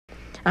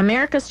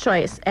America's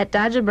Choice at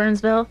Dodge of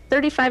Burnsville,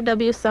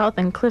 35W South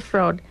and Cliff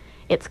Road.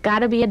 It's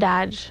gotta be a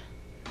Dodge.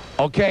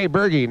 Okay,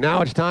 Bergie,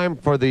 now it's time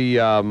for the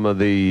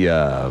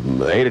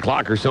 8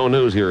 o'clock or so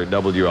news here at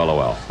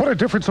WLOL. What a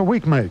difference a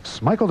week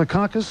makes. Michael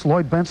Dukakis,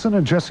 Lloyd Benson,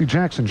 and Jesse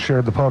Jackson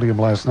shared the podium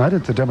last night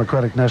at the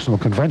Democratic National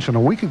Convention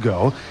a week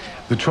ago.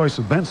 The choice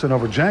of Benson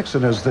over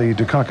Jackson as the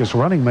Dukakis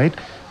running mate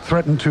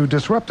threatened to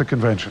disrupt the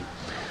convention.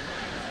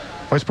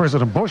 Vice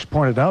President Bush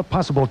pointed out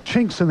possible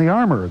chinks in the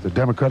armor of the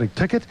Democratic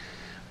ticket.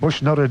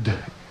 Bush noted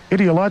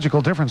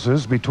ideological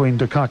differences between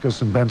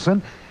Dukakis and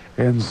Benson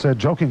and said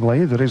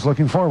jokingly that he's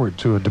looking forward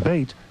to a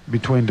debate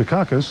between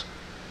Dukakis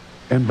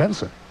and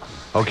Benson.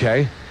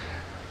 Okay.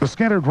 The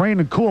scattered rain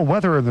and cool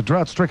weather in the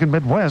drought-stricken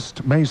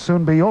Midwest may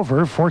soon be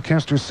over.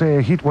 Forecasters say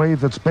a heat wave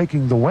that's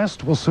baking the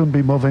West will soon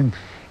be moving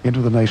into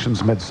the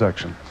nation's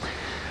midsection.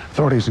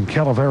 Authorities in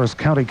Calaveras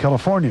County,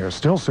 California are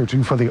still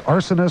searching for the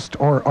arsonist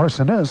or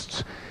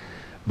arsonists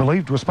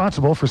believed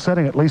responsible for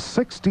setting at least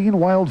 16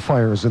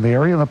 wildfires in the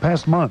area in the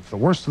past month. The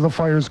worst of the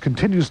fires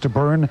continues to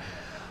burn,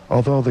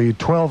 although the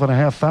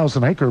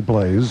 12,500-acre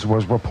blaze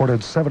was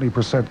reported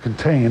 70%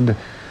 contained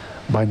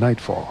by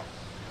nightfall.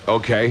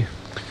 Okay.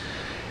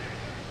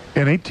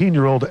 An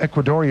 18-year-old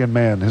Ecuadorian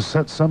man has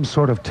set some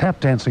sort of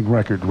tap dancing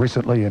record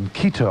recently in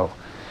Quito.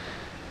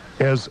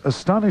 As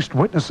astonished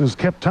witnesses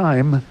kept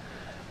time,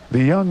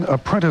 the young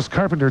apprentice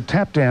carpenter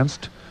tap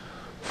danced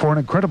for an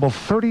incredible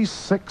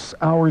 36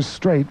 hours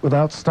straight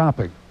without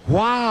stopping.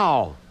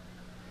 Wow.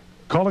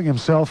 Calling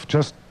himself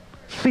just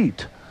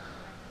Feet.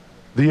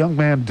 The young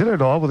man did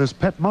it all with his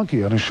pet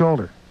monkey on his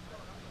shoulder.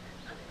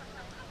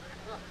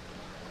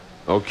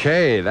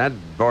 Okay, that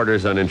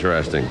borders on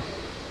interesting.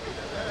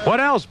 What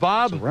else,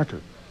 Bob? It's a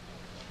record.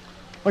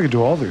 I could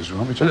do all these. You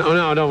want me to?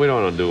 No, we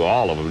don't want to do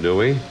all of them, do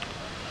we?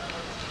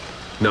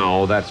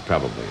 No, that's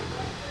probably...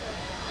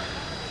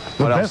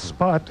 The best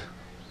spot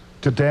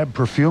to dab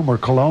perfume or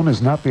cologne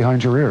is not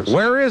behind your ears.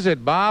 Where is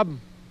it, Bob?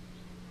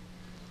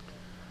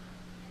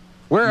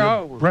 Where?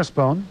 Your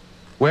breastbone.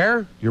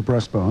 Where? Your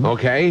breastbone.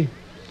 Okay.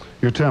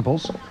 Your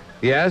temples.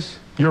 Yes.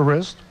 Your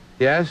wrist.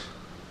 Yes.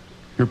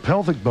 Your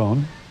pelvic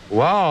bone.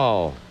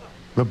 Whoa.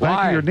 The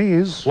back of your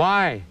knees.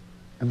 Why?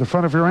 And the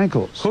front of your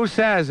ankles. Who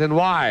says and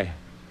why?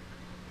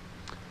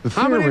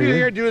 How many of you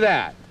here do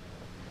that?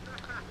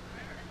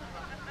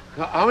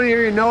 How many of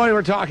you know what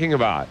we're talking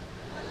about?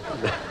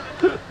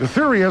 The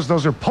theory is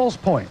those are pulse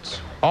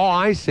points. Oh,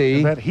 I see.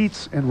 And that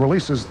heats and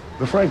releases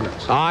the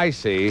fragrance. I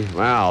see.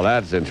 Wow,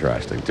 that's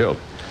interesting, too.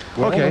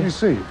 Well, okay. Let me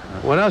see.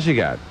 What else you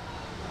got?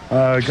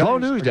 Slow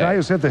news day. A guy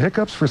who's had the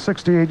hiccups for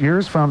 68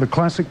 years found the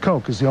classic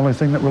Coke is the only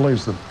thing that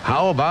relieves them.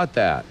 How about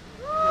that?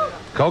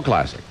 Coke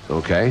Classic.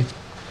 Okay.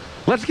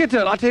 Let's get to,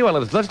 I'll tell you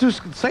what,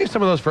 let's save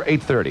some of those for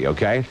 8:30,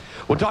 okay?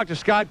 We'll talk to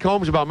Scott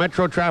Combs about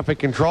Metro Traffic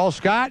Control.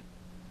 Scott?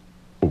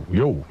 Oh,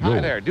 yo. Hi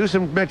there. Do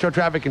some Metro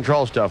Traffic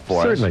Control stuff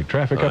for us. Certainly.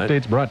 Traffic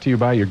updates brought to you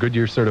by your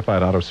Goodyear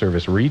Certified Auto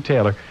Service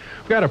retailer.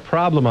 We've got a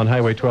problem on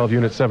Highway 12.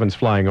 Unit 7's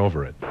flying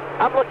over it.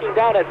 I'm looking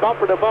down at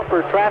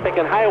bumper-to-bumper traffic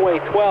at Highway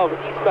 12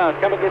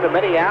 eastbound coming into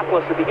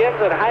Minneapolis. It begins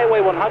at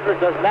Highway 100,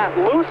 does not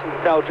loosen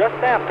until just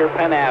after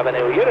Penn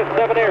Avenue. Unit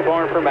 7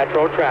 airborne for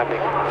Metro traffic.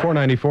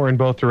 494 in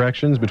both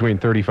directions between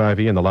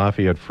 35E and the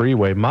Lafayette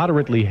Freeway.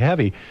 Moderately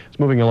heavy. It's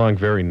moving along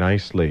very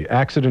nicely.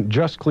 Accident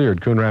just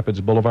cleared Coon Rapids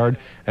Boulevard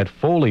at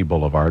Foley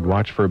Boulevard.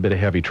 Watch for a bit of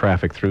heavy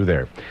traffic through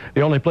there.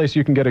 The only place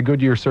you can get a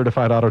Goodyear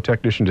Certified Auto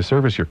Technician to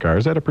service your car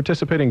is at a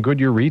participating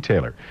Goodyear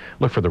retailer.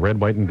 Look for the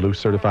red, white, and blue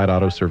Certified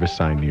Auto Service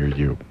sign near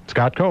you.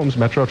 Scott Combs,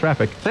 Metro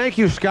Traffic. Thank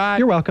you, Scott.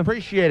 You're welcome.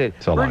 Appreciate it.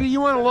 So long. Bertie, you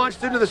want to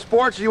launch into the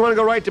sports, or you want to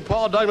go right to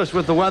Paul Douglas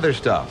with the weather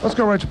stuff? Let's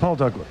go right to Paul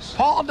Douglas.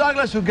 Paul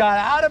Douglas, who got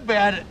out of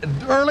bed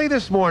early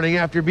this morning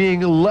after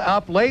being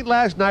up late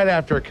last night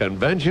after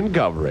convention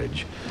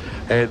coverage.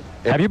 And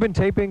have you been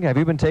taping? Have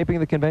you been taping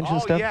the convention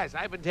stuff? Oh, yes.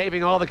 I've been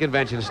taping all the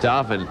convention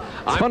stuff. And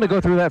it's fun to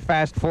go through that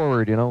fast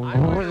forward, you know.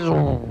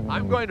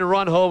 I'm going to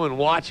run home and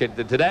watch it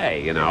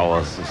today, you know.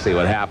 We'll see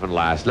what happened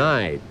last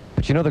night.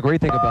 But you know the great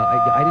thing about,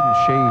 I didn't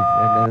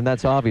shave, and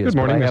that's obvious. Good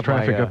morning, I Miss have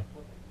Traffic my, up.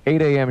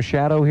 8 a.m.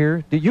 shadow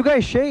here. You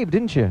guys shaved,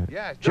 didn't you?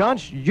 Yeah. John,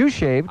 no. you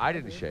shaved. I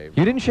didn't shave.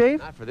 You didn't shave?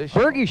 Not for this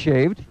Bergie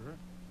shaved. Sure.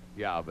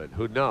 Yeah, but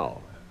who'd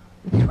know?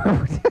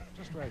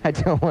 I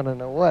don't want to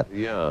know what.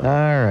 Yeah. All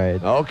right.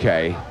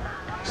 Okay.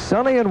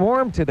 Sunny and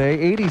warm today,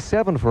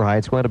 87 for high.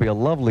 It's going to be a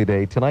lovely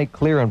day. Tonight,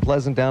 clear and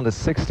pleasant down to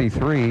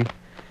 63.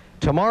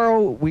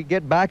 Tomorrow, we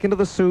get back into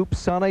the soup.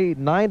 Sunny,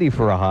 90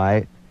 for a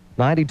high.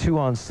 92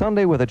 on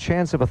Sunday with a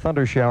chance of a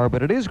thunder shower,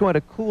 but it is going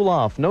to cool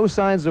off. No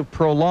signs of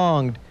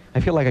prolonged, I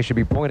feel like I should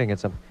be pointing at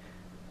some.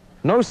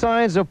 No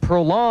signs of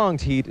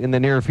prolonged heat in the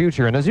near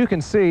future. And as you can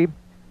see,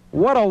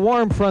 what a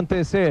warm front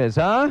this is,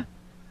 huh?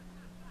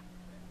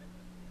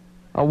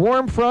 A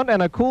warm front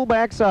and a cool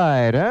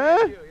backside,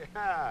 huh?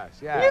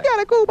 Yes. You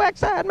got a cool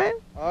backside, man.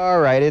 All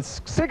right,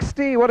 it's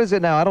 60. What is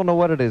it now? I don't know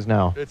what it is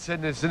now. It's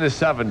in the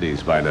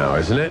 70s by now,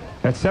 isn't it?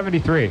 That's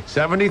 73.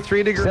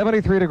 73 degrees.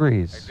 73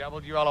 degrees.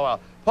 WLOL.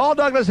 Paul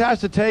Douglas has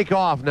to take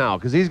off now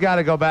because he's got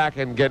to go back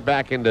and get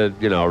back into,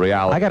 you know,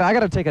 reality. I got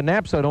to take a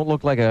nap so I don't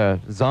look like a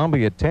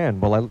zombie at 10.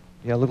 Well,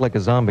 Yeah, I look like a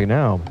zombie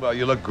now. Well,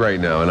 you look great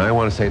now, and I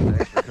want to say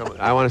thanks for coming.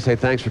 I want to say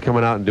thanks for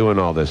coming out and doing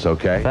all this.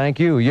 Okay. Thank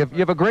you. You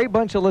have a great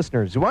bunch of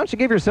listeners. Why don't you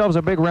give yourselves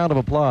a big round of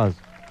applause?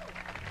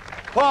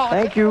 Paul.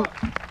 Thank you.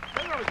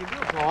 Tell me what we can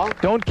do, Paul.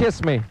 Don't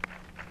kiss me.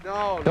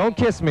 No. Don't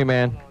kiss me,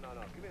 man. No.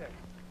 Give me that.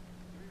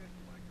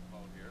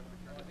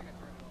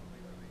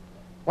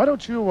 Why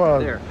don't you...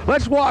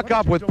 Let's walk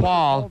up with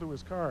Paul. To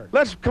his car?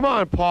 Let's come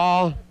on,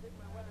 Paul.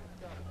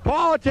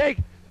 Paul, this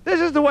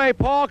is the way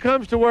Paul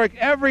comes to work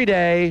every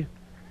day.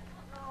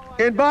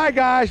 And by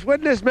gosh,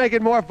 wouldn't this make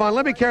it more fun?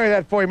 Let me carry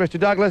that for you, Mr.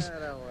 Douglas.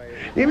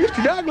 Hey,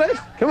 Mr. Douglas,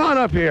 come on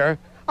up here.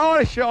 I want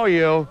to show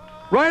you.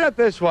 Right up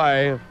this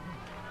way.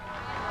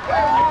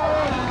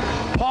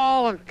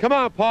 Paul, come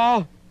on,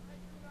 Paul.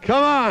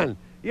 Come on.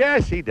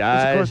 Yes, he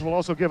does. This, of course, will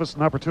also give us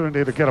an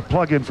opportunity to get a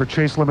plug-in for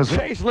Chase Limousine.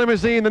 Chase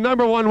Limousine, the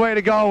 #1 way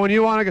to go when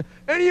you want to go.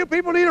 Any of you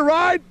people need a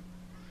ride?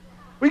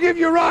 We give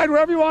you a ride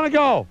wherever you want to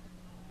go.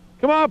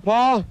 Come on,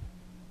 Paul.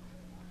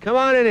 Come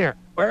on in here.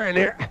 We're in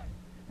here.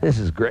 This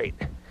is great.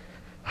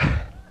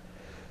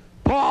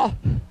 Paul,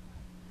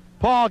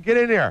 get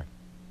in here.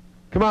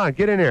 Come on,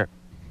 get in here.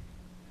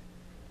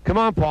 Come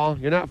on, Paul.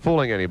 You're not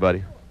fooling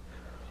anybody.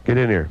 Get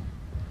in here.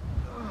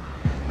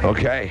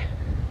 Okay.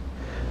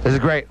 This is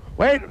great.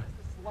 Wait,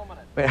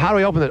 how do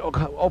we open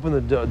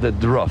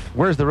the roof?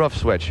 Where's the roof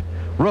switch?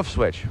 Roof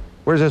switch.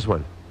 Where's this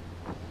one?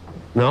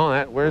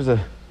 No, where's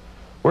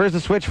the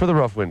switch for the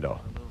roof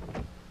window?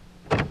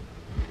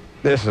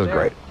 This is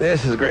great.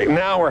 This is great.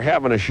 Now we're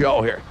having a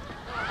show here.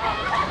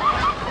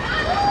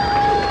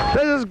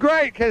 This is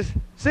great, because,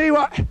 see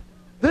what?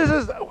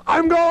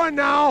 I'm going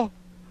now.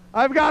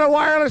 I've got a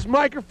wireless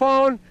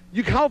microphone.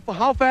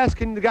 How fast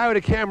can the guy with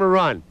a camera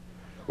run?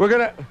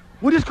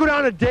 We'll just go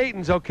down to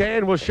Dayton's, okay,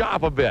 and we'll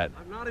shop a bit.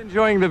 I'm not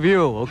enjoying the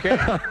view, okay?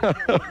 All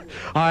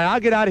right, I'll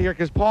get out of here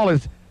because Paul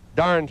is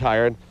darn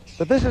tired.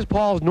 But this is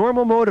Paul's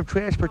normal mode of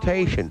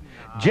transportation.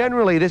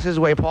 Generally, this is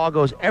the way Paul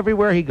goes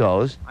everywhere he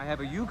goes. I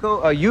have a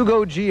Yugo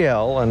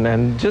GL,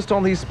 and just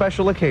on these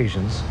special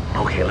occasions.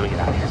 Okay, let me get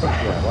out of here.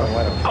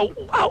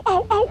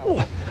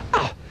 Ow.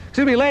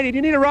 Excuse me, lady, do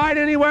you need a ride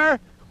anywhere?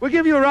 We'll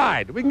give you a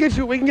ride. We can get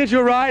you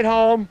a ride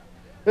home.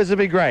 This will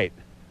be great.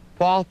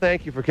 Paul,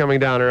 thank you for coming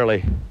down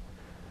early.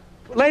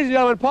 Ladies and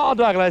gentlemen, Paul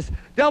Douglas,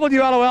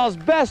 WLOL's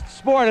best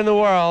sport in the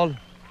world.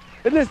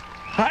 Isn't this,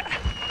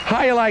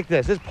 how you like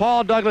this? This is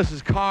Paul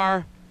Douglas's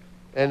car,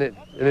 and it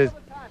is.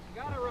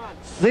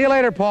 See you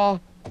later, Paul.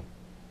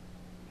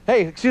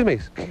 Hey, excuse me,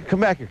 come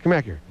back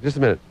here, just a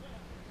minute.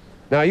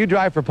 Now, you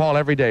drive for Paul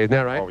every day, isn't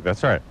that right? Oh,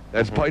 that's right.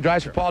 He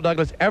drives for Paul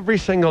Douglas every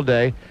single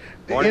day.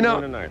 Morning,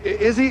 noon, and night.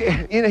 Is he?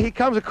 He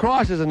comes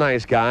across as a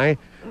nice guy,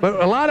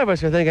 but a lot of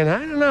us are thinking, I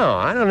don't know.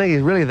 I don't think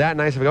he's really that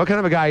nice of a guy. What kind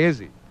of a guy is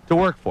he to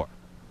work for?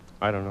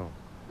 I don't know.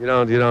 You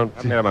don't. I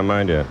haven't made up my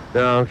mind yet.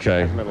 No,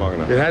 okay. It hasn't been long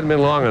enough. It hadn't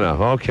been long enough.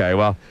 Okay,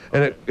 well,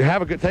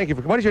 have a good. Thank you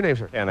for. What is your name,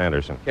 sir? Ken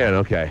Anderson. Ken.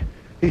 Okay.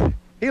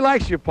 He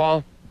likes you,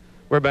 Paul.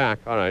 We're back.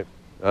 All right,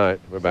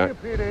 we're back.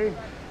 See you,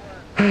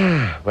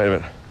 PD. Wait a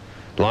minute.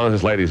 As long as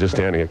this lady's just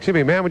standing here. Excuse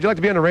me, ma'am, would you like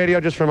to be on the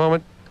radio just for a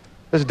moment?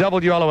 This is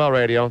WLOL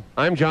Radio.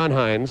 I'm John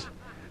Hines,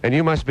 and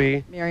you must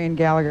be? Marion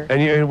Gallagher.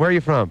 And where are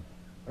you from?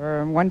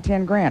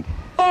 110 Grant.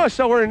 Oh,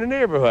 so we're in the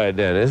neighborhood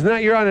then. Isn't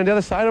that you're on the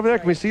other side over there?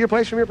 Can we see your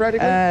place from here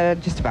practically?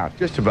 Just about.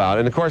 Just about.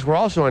 And of course, we're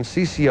also on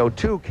CCO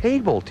II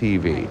cable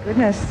TV.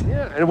 Goodness.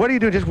 Yeah. And what do you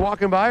do? Just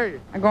walking by? Or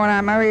I'm going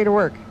on my way to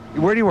work.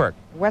 where do you work?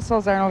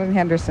 Wessels, Arnold, and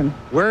Henderson.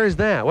 Where is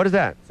that? What is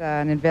that? It's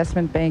an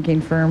investment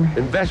banking firm.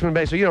 Investment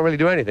bank. So you don't really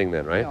do anything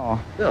then, right? No,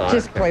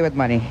 just play with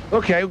money.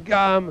 Okay.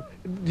 Do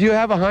you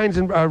have a Hines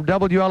and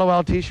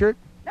WLOL T-shirt?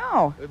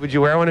 No. Would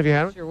you wear one if you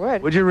had one? Sure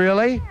would. Would you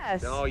really?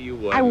 Yes. No, you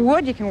would. I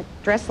would. You can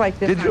dress like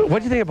this. What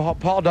do you think of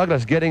Paul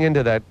Douglas getting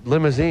into that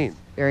limousine?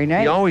 Very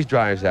nice. He always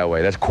drives that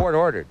way. That's court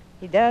ordered.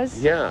 He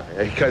does? Yeah,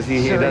 because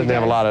he doesn't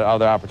have a lot of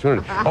other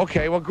opportunities.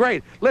 Okay, well,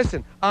 great.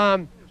 Listen,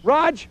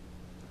 Raj,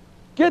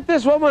 get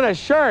this woman a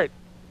shirt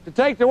to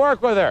take to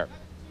work with her.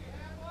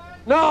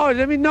 No,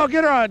 I mean, no,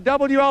 get her a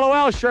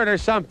WLOL shirt or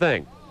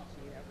something.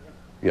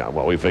 Yeah,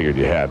 well, we figured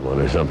you had one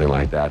or something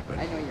like that. But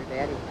I know your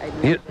daddy. I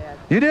know your dad.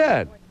 You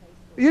did?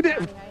 You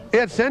did?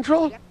 At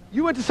Central? Yep.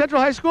 You went to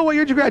Central High School? What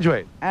year did you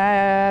graduate?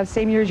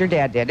 Same year as your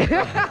dad did.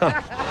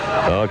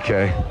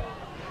 Okay.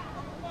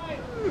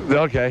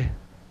 Okay.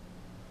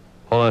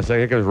 Hold on a second.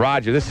 Here comes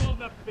Roger. This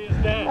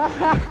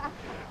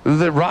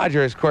is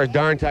Roger, of course,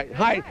 darn tight.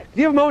 Hi. Do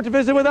you have a moment to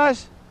visit with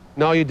us?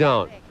 No, you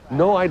don't.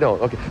 No, I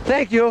don't. Okay.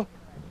 Thank you.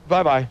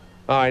 Bye-bye.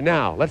 All right,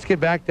 now, let's get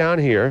back down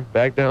here,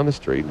 back down the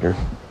street here.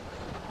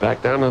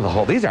 Back down to the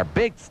hole. These are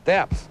big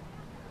steps.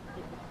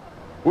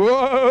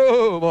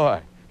 Whoa,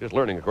 boy. Just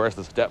learning, of course,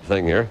 the step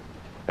thing here.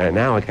 And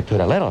now I get to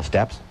the little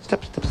steps.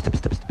 Step.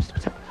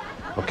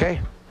 Okay?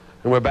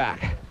 And we're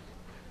back.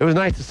 It was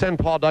nice to send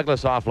Paul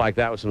Douglas off like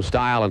that with some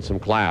style and some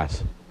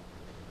class,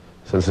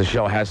 since the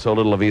show has so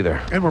little of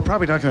either. And we're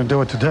probably not going to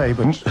do it today,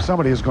 but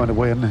somebody is going to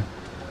win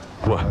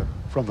What?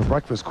 from the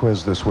breakfast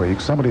quiz this week.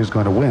 Somebody's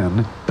going to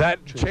win.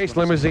 That Chase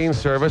limousine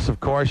service, of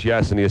course,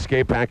 yes, and the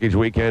escape package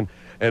weekend,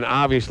 and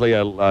obviously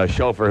a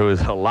chauffeur who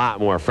is a lot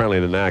more friendly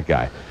than that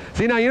guy.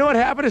 See, now, you know what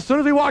happened? As soon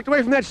as we walked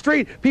away from that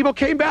street, people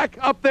came back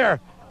up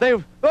there.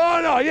 Oh,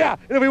 no, yeah.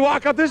 And if we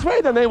walk up this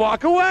way, then they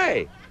walk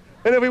away.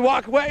 And if we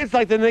walk away, it's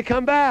like then they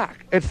come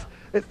back. It's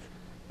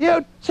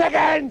you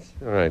chickens.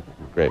 All right,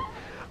 great.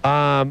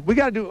 We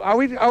got to do, are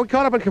we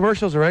caught up on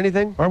commercials or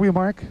anything? Are we,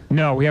 Mark?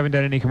 No, we haven't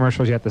done any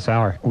commercials yet this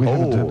hour. We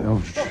haven't done,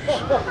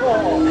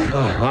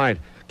 All right.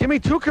 Give me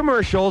 2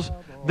 commercials.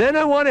 Then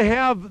I want to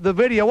have the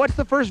video. What's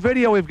the first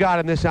video we've got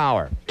in this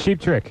hour? Cheap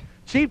Trick.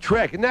 Cheap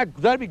Trick. And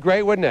that'd be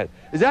great, wouldn't it?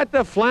 Is that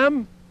the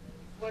Flame?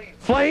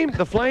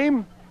 The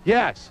Flame?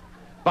 Yes.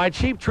 By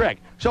Cheap Trick.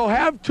 So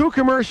have 2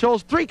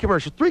 commercials, 3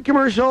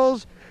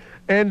 commercials,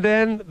 and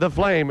then the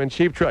Flame and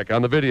Cheap Trick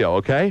on the video,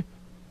 okay?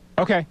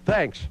 Okay.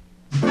 Thanks.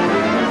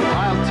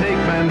 I'll take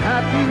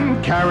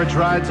Manhattan, carriage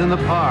rides in the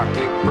park,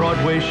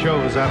 Broadway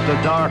shows after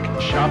dark,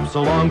 shops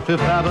along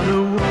Fifth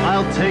Avenue.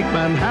 I'll take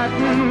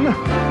Manhattan,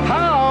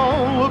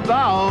 how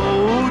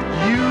about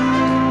you?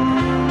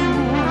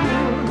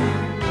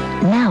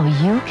 Now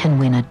you can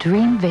win a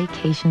dream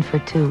vacation for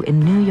 2 in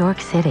New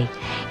York City.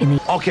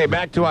 Okay,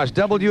 back to us,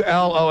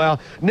 WLOL.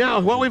 Now,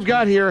 what we've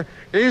got here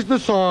is the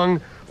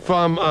song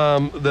from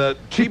the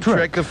Cheap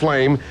Trick, The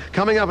Flame,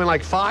 coming up in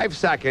like 5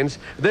 seconds.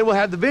 Then we'll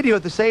have the video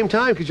at the same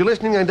time because you're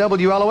listening on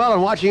WLOL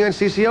and watching on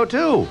CCO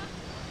II.